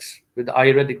side effects with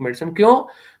Ayurvedic medicine. क्यों?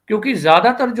 क्योंकि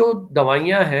ज्यादातर जो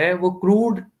दवाइयां हैं वो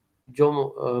क्रूड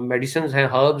जो मेडिसिन हैं,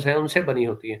 हर्ब्स हैं, उनसे बनी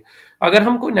होती हैं। अगर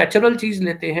हम कोई नेचुरल चीज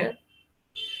लेते हैं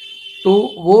तो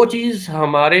वो चीज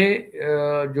हमारे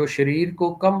जो शरीर को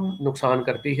कम नुकसान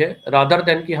करती है रादर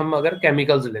देन कि हम अगर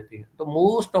केमिकल्स लेते हैं। तो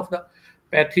most of the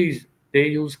pathies they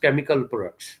use chemical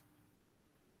products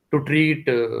to treat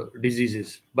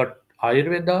diseases, but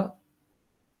Ayurveda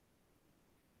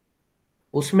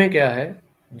उसमें क्या है,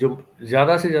 जो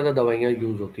ज्यादा से ज्यादा दवाइयां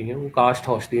यूज होती हैं वो कास्ट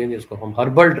होती हैं, जिसको हम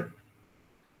हर्बल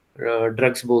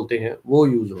ड्रग्स बोलते हैं, वो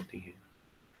यूज होती हैं।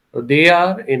 तो they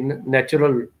are in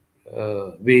natural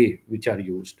way which are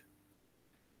used.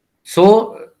 So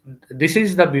this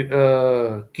is the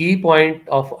key point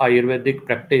of Ayurvedic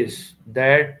practice,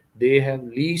 that they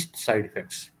have least side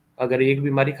effects. अगर एक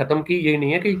बीमारी खत्म की, ये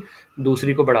नहीं है कि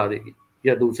दूसरी को बढ़ा देगी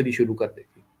या दूसरी शुरू कर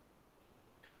देगी।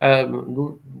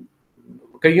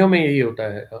 कईयों में यही होता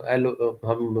है,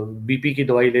 हम बीपी की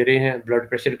दवाई ले रहे हैं, ब्लड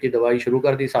प्रेशर की दवाई शुरू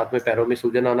कर दी, साथ में पैरों में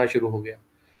सूजन आना शुरू हो गया।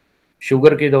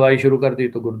 शुगर की दवाई शुरू कर दी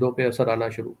तो गुर्दों पे असर आना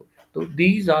शुरू हो गया। तो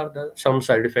these are the some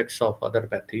side effects of other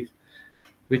pathies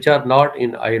which are not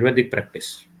in Ayurvedic practice.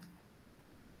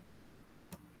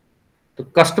 तो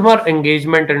customer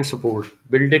engagement and support,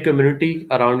 build a community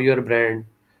around your brand.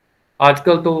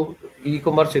 आजकल तो ई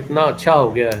कॉमर्स इतना अच्छा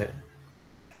हो गया है,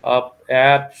 आप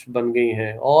एप्स बन गई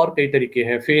हैं और कई तरीके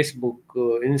हैं,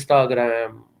 फेसबुक,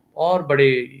 इंस्टाग्राम और बड़े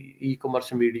ई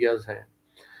कॉमर्स मीडियाज हैं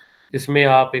जिसमें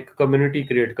आप एक कम्युनिटी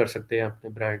क्रिएट कर सकते हैं अपने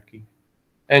ब्रांड की।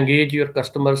 Engage your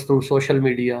customers through social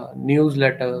media, news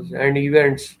letters and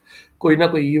events. कोई ना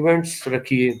कोई इवेंट्स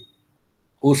रखिए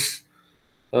उस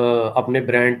अपने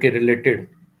ब्रांड के रिलेटेड,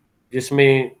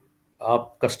 जिसमें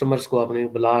आप कस्टमर्स को अपने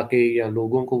बुला के, या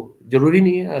लोगों को, जरूरी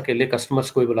नहीं है अकेले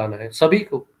कस्टमर्स को ही बुलाना है, सभी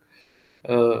को,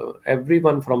 every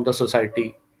one from the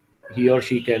society ही और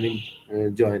शी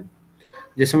कैन ज्वाइन,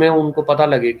 जिसमें उनको पता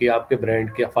लगे कि आपके ब्रांड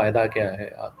का फ़ायदा क्या है,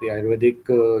 आपके आयुर्वेदिक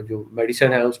जो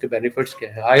मेडिसिन है उसके बेनिफिट्स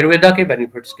क्या है, आयुर्वेदा के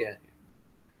बेनिफिट्स क्या है।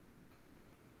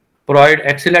 Provide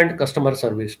excellent customer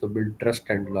service to build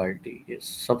trust and loyalty. ये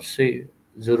सबसे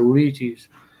ज़रूरी चीज़,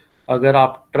 अगर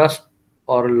आप ट्रस्ट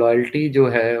और लॉयल्टी जो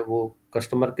है वो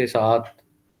कस्टमर के साथ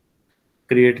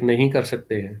क्रिएट नहीं कर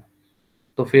सकते हैं,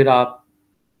 तो फिर आप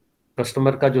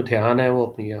कस्टमर का जो ध्यान है वो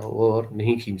अपनी वो और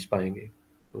नहीं खींच पाएंगे।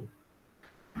 तो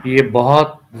ये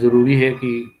बहुत ज़रूरी है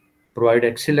कि provide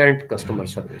excellent customer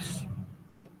service.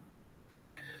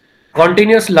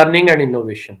 Continuous learning and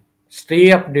innovation. Stay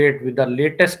update with the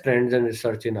latest trends and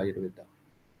research in Ayurveda.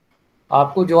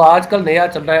 आपको जो आजकल नया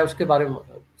चल रहा है उसके बारे में,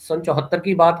 सन 74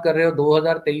 की बात कर रहे हो,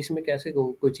 2023 में कैसे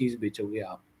कोई चीज़ बेचोगे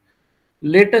आप?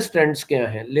 लेटेस्ट ट्रेंड्स क्या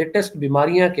हैं, लेटेस्ट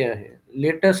बीमारियां क्या हैं,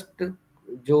 लेटेस्ट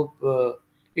जो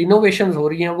इनोवेशंस हो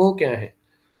रही हैं वो क्या है,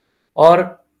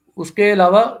 और उसके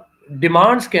अलावा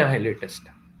डिमांड्स क्या है लेटेस्ट,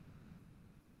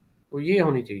 तो ये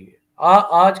होनी चाहिए।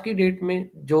 आज की डेट में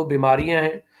जो बीमारियां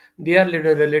हैं, they are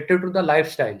related to the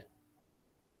lifestyle.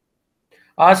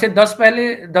 आज से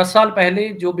 10 साल पहले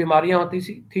जो बीमारियां होती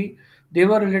थी, दे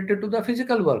वर related to the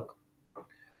physical work.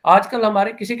 आजकल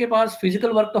हमारे किसी के पास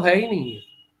फिजिकल वर्क तो है ही नहीं है,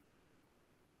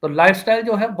 तो लाइफस्टाइल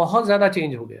जो है बहुत ज्यादा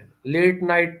चेंज हो गया है। लेट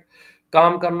नाइट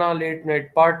काम करना, लेट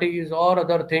नाइट पार्टीज और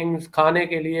अदर थिंग्स, खाने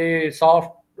के लिए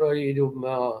सॉफ्ट, ये जो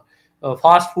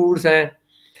फास्ट फूड्स हैं,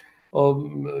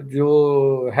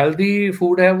 जो हेल्दी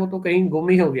फूड है वो तो कहीं गुम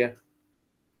ही हो गया।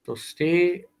 तो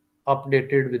stay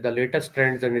updated with the latest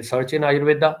trends and research in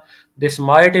Ayurveda. This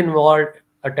might involve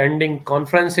attending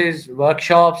conferences,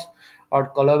 workshops, or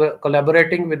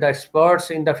collaborating with the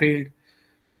experts in the field.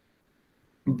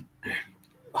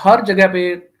 हर जगह पे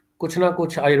कुछ ना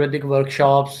कुछ आयुर्वेदिक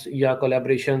वर्कशॉप्स या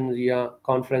कोलैबोरेशन या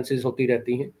कॉन्फ्रेंसेस होती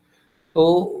रहती हैं, तो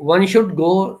one should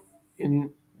go in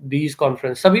these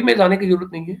conference. सभी में जाने की जरूरत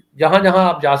नहीं है, जहाँ जहाँ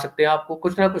आप जा सकते हैं आपको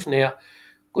कुछ ना कुछ नया,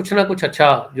 कुछ ना कुछ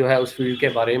अच्छा जो है उस फील्ड के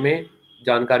बारे में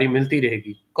जानकारी मिलती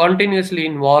रहेगी। कंटिन्यूसली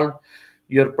इन्वॉल्व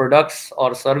योर प्रोडक्ट्स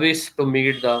और service to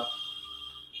meet the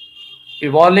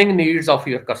evolving needs of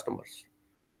your customers.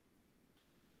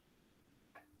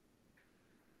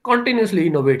 Continuously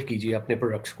innovate कीजिए अपने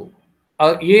प्रोडक्ट्स को।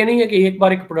 ये नहीं है कि एक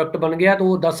बार एक प्रोडक्ट बन गया तो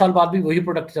वो 10 साल बाद भी वही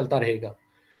प्रोडक्ट चलता रहेगा।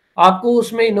 आपको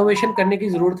उसमें इनोवेशन करने की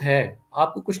जरूरत है,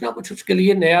 आपको कुछ ना कुछ उसके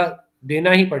लिए नया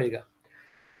देना ही पड़ेगा।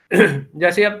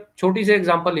 जैसे आप छोटी सी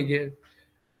एग्जांपल लीजिए,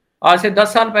 आज से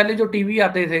 10 साल पहले जो टीवी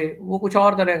आते थे वो कुछ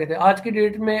और तरह के थे, आज की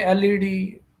डेट में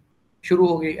एलईडी शुरू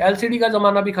हो गई, एलसीडी का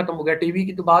जमाना भी खत्म हो गया, टीवी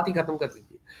की तो बात ही खत्म कर दी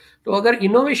थी। तो अगर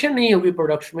इनोवेशन नहीं होगी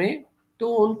प्रोडक्ट्स में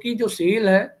तो उनकी जो सेल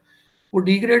है वो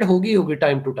डिग्रेड होगी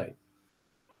time to time.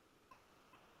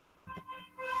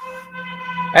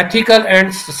 Ethical and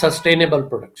sustainable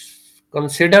products,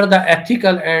 consider the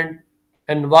ethical and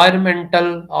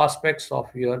environmental aspects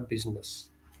of your business.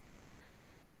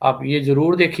 आप ये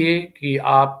जरूर देखिए कि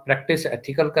आप प्रैक्टिस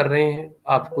एथिकल कर रहे हैं,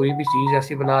 आप कोई भी चीज़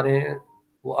ऐसी बना रहे हैं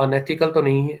वो अनएथिकल तो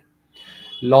नहीं है,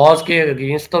 लॉज के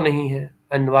अगेंस्ट तो नहीं है,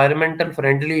 एनवायरमेंटल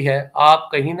फ्रेंडली है, आप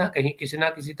कहीं ना कहीं किसी ना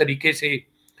किसी तरीके से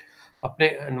अपने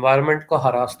एनवायरनमेंट को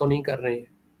हरास तो नहीं कर रहे हैं,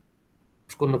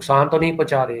 उसको नुकसान तो नहीं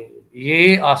पहुंचा रहे हैं।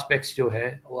 ये एस्पेक्ट्स जो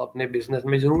है वो अपने बिजनेस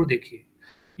में जरूर देखिए।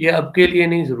 ये आपके लिए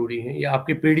नहीं जरूरी है, ये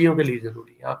आपकी पीढ़ियों के लिए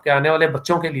जरूरी है, आपके आने वाले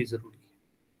बच्चों के लिए जरूरी है।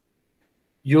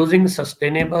 Using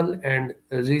sustainable and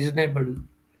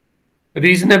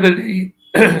reasonably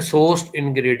sourced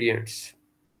ingredients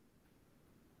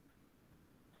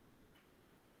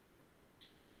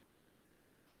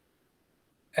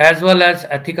as well as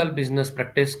ethical business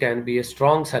practice can be a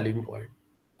strong selling point.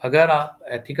 अगर आप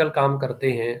एथिकल काम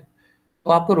करते हैं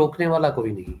तो आपको रोकने वाला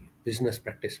कोई नहीं है बिजनेस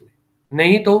प्रैक्टिस में।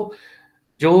 नहीं तो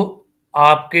जो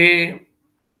आपके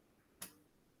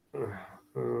अ,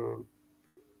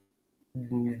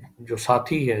 जो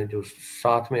साथी हैं, जो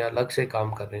साथ में अलग से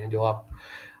काम कर रहे हैं, जो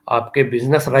आपके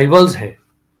बिजनेस राइवल्स हैं,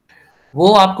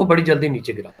 वो आपको बड़ी जल्दी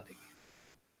नीचे गिरा देंगे।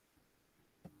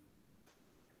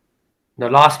 Now,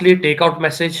 lastly, take out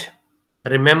message.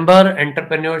 Remember,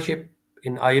 entrepreneurship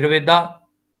in Ayurveda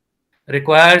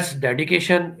requires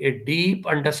dedication, a deep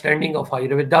understanding of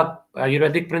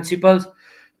Ayurvedic principles,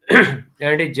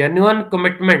 and a genuine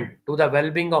commitment to the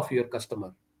well-being of your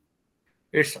customer.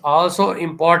 It's also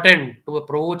important to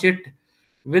approach it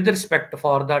with respect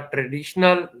for the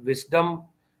traditional wisdom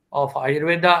of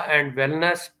Ayurveda and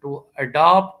wellness to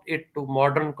adapt it to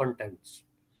modern contents.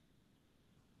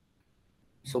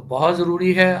 बहुत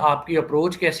ज़रूरी है आपकी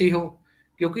approach कैसी हो,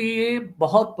 क्योंकि ये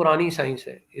बहुत पुरानी साइंस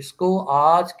है। इसको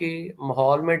आज के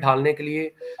माहौल में ढालने के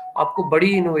लिए आपको बड़ी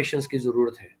इनोवेशंस की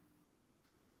ज़रूरत है,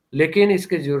 लेकिन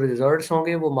इसके जो रिजल्ट्स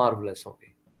होंगे वो मार्वलस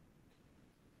होंगे।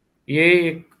 ये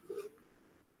एक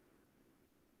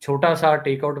छोटा सा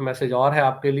टेक आउट मैसेज और है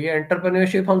आपके लिए।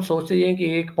 एंटरप्रेन्योरशिप हम सोचते हैं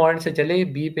कि एक पॉइंट से चले,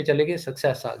 बी पे चले गए,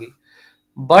 सक्सेस आ गई,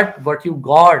 but what you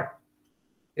got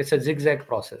it's a zigzag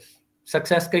process.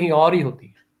 Success कहीं और ही होती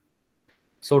है।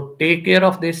 So take care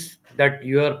of this, that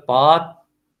your path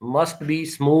must be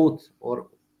smooth, और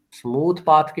स्मूथ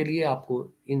पाथ के लिए आपको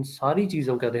इन सारी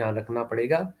चीज़ों का ध्यान रखना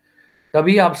पड़ेगा,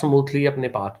 तभी आप स्मूथली अपने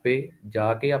पाथ पे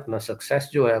जाके अपना सक्सेस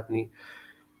जो है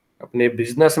अपने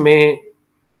बिजनेस में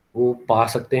वो पा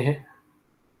सकते हैं।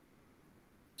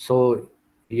 सो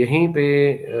यहीं पे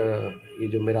ये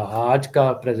जो मेरा आज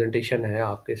का प्रेजेंटेशन है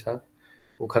आपके साथ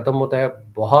वो ख़त्म होता है।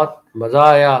 बहुत मज़ा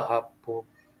आया आपको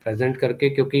प्रेजेंट करके,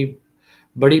 क्योंकि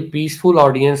बड़ी पीसफुल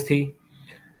ऑडियंस थी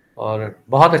और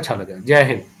बहुत अच्छा लगा। जय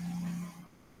हिंद।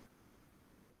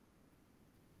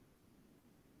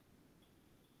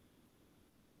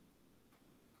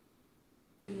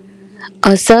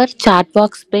 सर चैट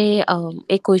बॉक्स पे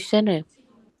एक क्वेश्चन है।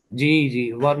 जी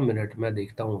जी, 1 मिनट मैं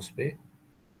देखता हूँ उस पे।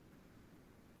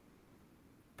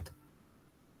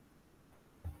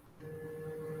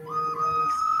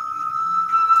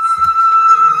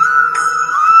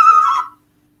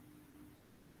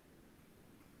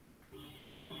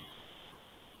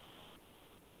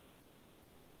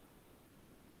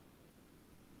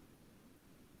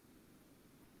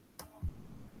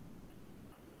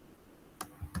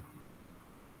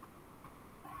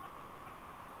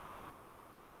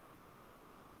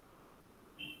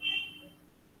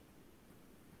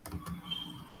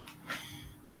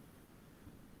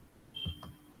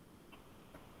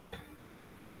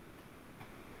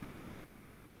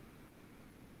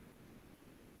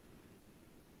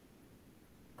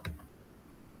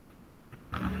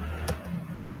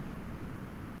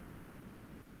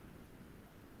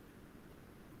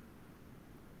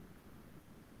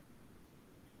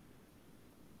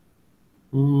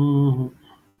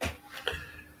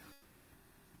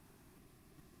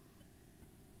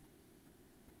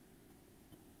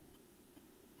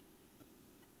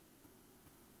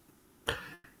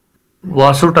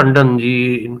 वासु टंडन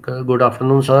जी, इनका good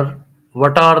afternoon sir.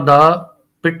 What are the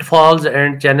pitfalls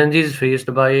and challenges faced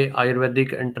by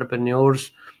Ayurvedic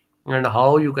entrepreneurs and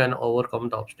how you can overcome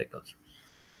the obstacles?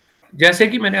 जैसे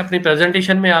कि मैंने अपनी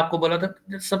प्रेजेंटेशन में आपको बोला था,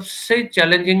 सबसे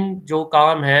चैलेंजिंग जो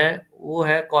काम है वो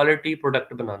है क्वालिटी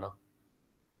प्रोडक्ट बनाना,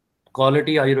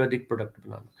 क्वालिटी आयुर्वेदिक प्रोडक्ट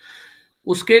बनाना।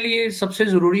 उसके लिए सबसे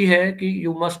ज़रूरी है कि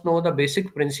you must know the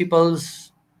basic principles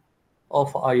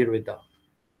of Ayurveda.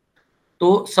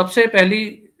 तो सबसे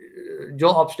पहली जो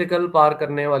ऑब्स्टिकल पार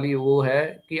करने वाली वो है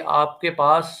कि आपके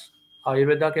पास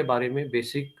आयुर्वेदा के बारे में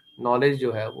बेसिक नॉलेज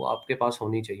जो है वो आपके पास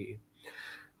होनी चाहिए।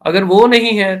 अगर वो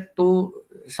नहीं है तो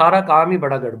सारा काम ही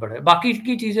बड़ा गड़बड़ है। बाकी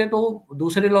की चीज़ें तो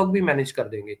दूसरे लोग भी मैनेज कर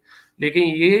देंगे, लेकिन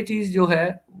ये चीज़ जो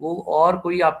है वो और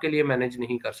कोई आपके लिए मैनेज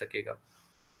नहीं कर सकेगा।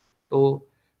 तो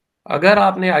अगर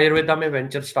आपने आयुर्वेदा में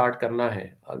वेंचर स्टार्ट करना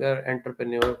है, अगर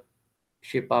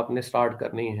एंटरप्रेन्योरशिप आपने स्टार्ट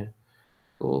करनी है,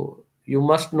 तो you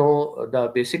must know the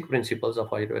basic principles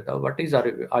of Ayurveda. What is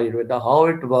Ayurveda? How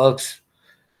it works?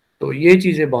 तो ये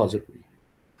चीजें बहुत जरूरी है।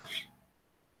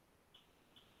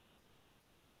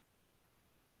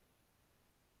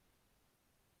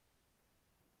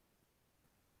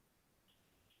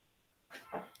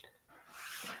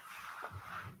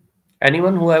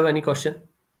 Anyone who have any question?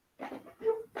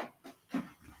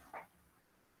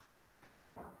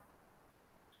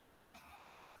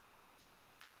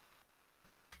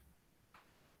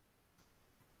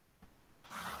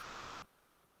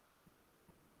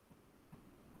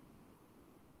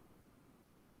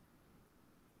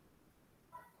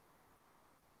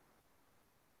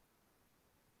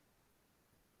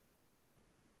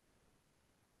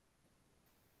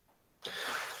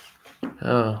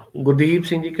 Gurdeep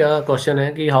Singh ji का क्वेश्चन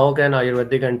है कि how can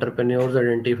Ayurvedic entrepreneurs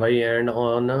identify and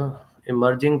on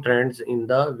emerging trends in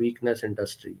the weakness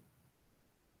industry,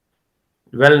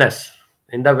 wellness,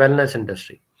 in the wellness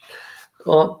industry.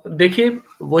 तो देखिए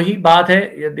वही बात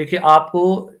है, ये देखिए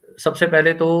आपको सबसे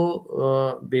पहले तो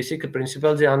बेसिक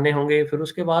प्रिंसिपल्स जानने होंगे, फिर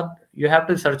उसके बाद you have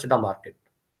to search the market.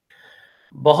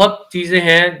 बहुत चीज़ें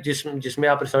हैं जिसमें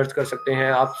आप रिसर्च कर सकते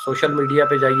हैं। आप सोशल मीडिया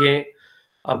पे जाइए,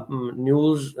 आप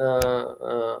न्यूज़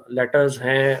लेटर्स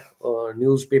हैं,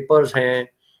 न्यूज़पेपर्स हैं,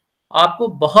 आपको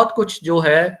बहुत कुछ जो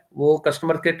है वो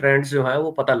कस्टमर के ट्रेंड्स जो हैं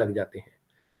वो पता लग जाते हैं,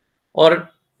 और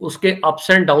उसके अप्स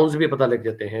एंड डाउन्स भी पता लग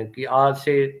जाते हैं कि आज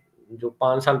से जो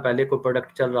 5 साल पहले कोई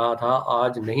प्रोडक्ट चल रहा था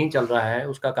आज नहीं चल रहा है,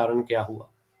 उसका कारण क्या हुआ।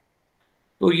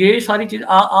 तो ये सारी चीज़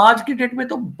आज की डेट में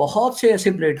तो बहुत से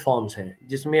ऐसे प्लेटफॉर्म्स हैं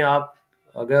जिसमें आप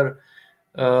अगर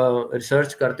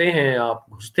रिसर्च करते हैं, आप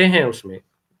घुसते हैं उसमें,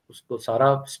 उसको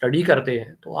सारा स्टडी करते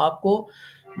हैं, तो आपको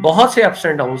बहुत से अप्स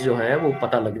एंड डाउन्स जो हैं वो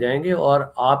पता लग जाएंगे,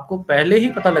 और आपको पहले ही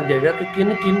पता लग जाएगा कि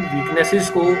किन किन वीकनेसेस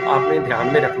को आपने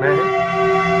ध्यान में रखना है।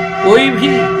 कोई भी,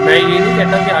 मैं ये नहीं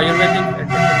कहता कि आयुर्वेदिक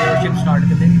एंटरप्रेन्योरशिप स्टार्ट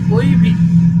करें, कोई भी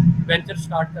वेंचर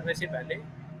स्टार्ट करने से पहले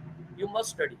यू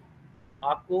मस्ट स्टडी।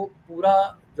 आपको पूरा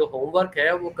जो होमवर्क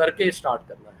है वो करके स्टार्ट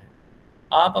करना है।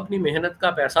 आप अपनी मेहनत का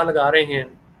पैसा लगा रहे हैं,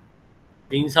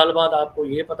 3 साल बाद आपको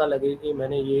ये पता लगे कि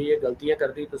मैंने ये गलतियां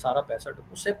कर दी तो सारा पैसा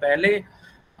उससे पहले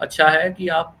अच्छा है कि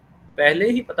आप पहले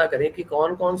ही पता करें कि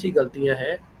कौन कौन सी गलतियां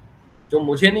हैं जो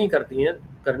मुझे नहीं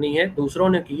करनी है, दूसरों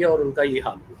ने की है और उनका ये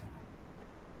हाल हुआ।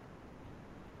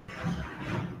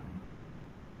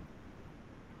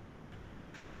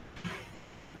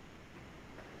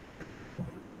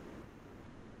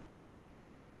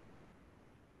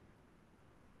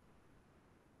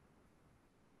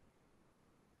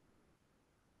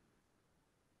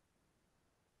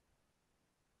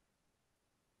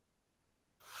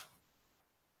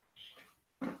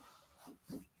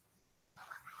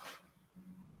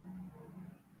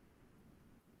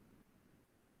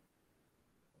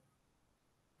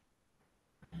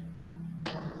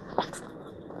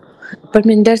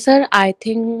 Parminder sir, I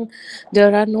think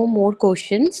there are no more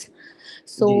questions, ji,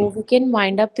 so we can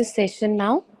wind up this session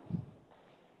now.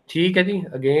 ठीक है जी।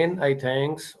 Again I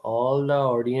thanks all the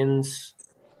audience,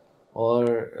 और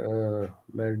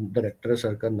मैं डायरेक्टर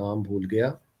सर का नाम भूल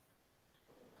गया।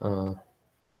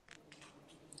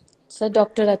 Sir,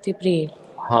 Dr. Atipriya.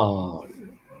 हाँ,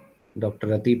 doctor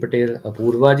Rati Patel,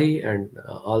 Apoorva ji, and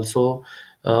also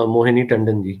Mohini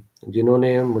Tandon ji,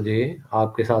 जिन्होंने मुझे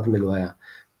आपके साथ मिलवाया।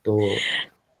 तो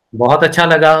बहुत अच्छा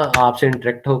लगा आपसे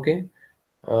इंटरेक्ट होके।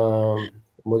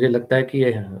 मुझे लगता है कि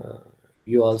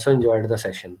you also enjoyed the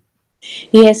session.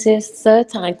 Yes, yes, sir.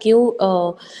 Thank you.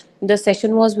 The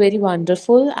session was very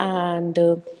wonderful, and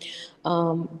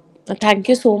thank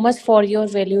you so much for your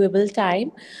valuable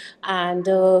time.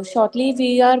 And shortly,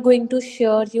 we are going to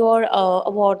share your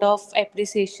award of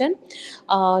appreciation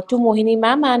to Mohini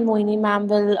ma'am, and Mohini ma'am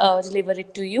will deliver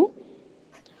it to you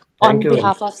thank on you very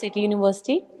behalf of City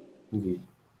University. Ji,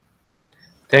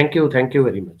 thank you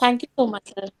very much. Thank you so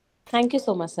much, sir. Thank you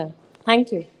so much, sir.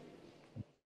 Thank you.